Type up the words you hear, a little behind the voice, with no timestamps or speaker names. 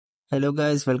Hello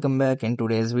guys, welcome back. In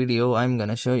today's video, I'm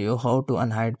gonna show you how to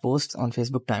unhide posts on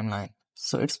Facebook timeline.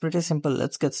 So it's pretty simple.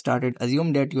 Let's get started.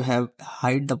 Assume that you have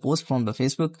hide the post from the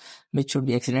Facebook, which should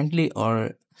be accidentally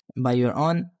or by your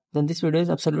own. Then this video is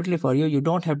absolutely for you. You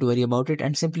don't have to worry about it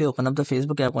and simply open up the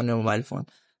Facebook app on your mobile phone.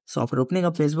 So after opening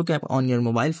up Facebook app on your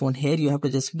mobile phone, here you have to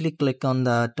just simply click on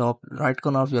the top right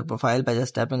corner of your profile by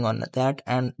just tapping on that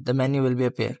and the menu will be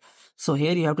appear. So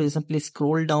here you have to simply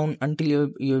scroll down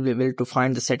until you'll be able to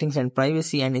find the settings and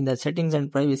privacy, and in the settings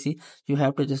and privacy you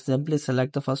have to just simply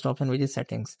select the first option, which is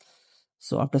settings.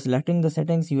 So after selecting the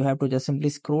settings, you have to just simply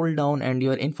scroll down and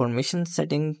your information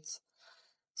settings.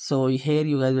 So here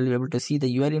you guys will be able to see the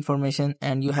your information,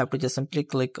 and you have to just simply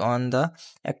click on the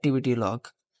activity log.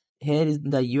 Here is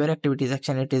the your activity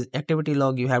section. It is activity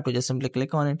log. You have to just simply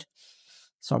click on it.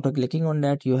 So after clicking on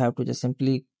that, you have to just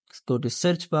simply go to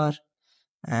search bar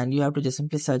and you have to just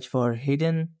simply search for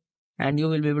hidden, and you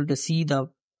will be able to see the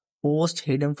post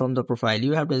hidden from the profile.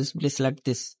 You have to simply select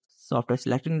this. So after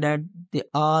selecting that,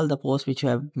 all the posts which you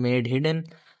have made hidden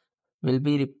will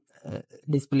be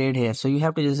displayed here. So you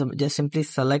have to just simply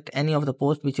select any of the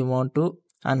posts which you want to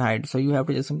unhide. So you have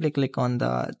to just simply click on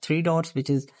the three dots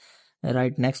which is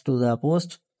right next to the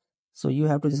post. So you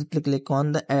have to just simply click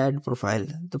on the add profile.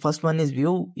 The first one is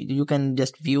view. You can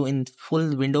just view in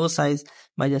full window size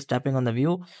by just tapping on the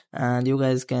view, and you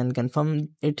guys can confirm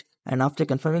it. And after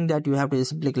confirming that, you have to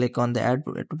just simply click on the add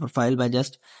profile by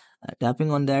just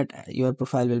tapping on that. Your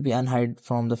profile will be unhide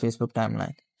from the Facebook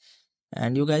timeline,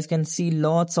 and you guys can see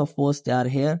lots of posts that are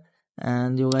here,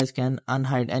 and you guys can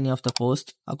unhide any of the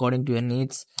posts according to your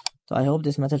needs. So I hope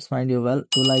this method find you well.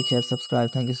 Do like, share, subscribe.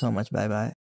 Thank you so much. Bye bye.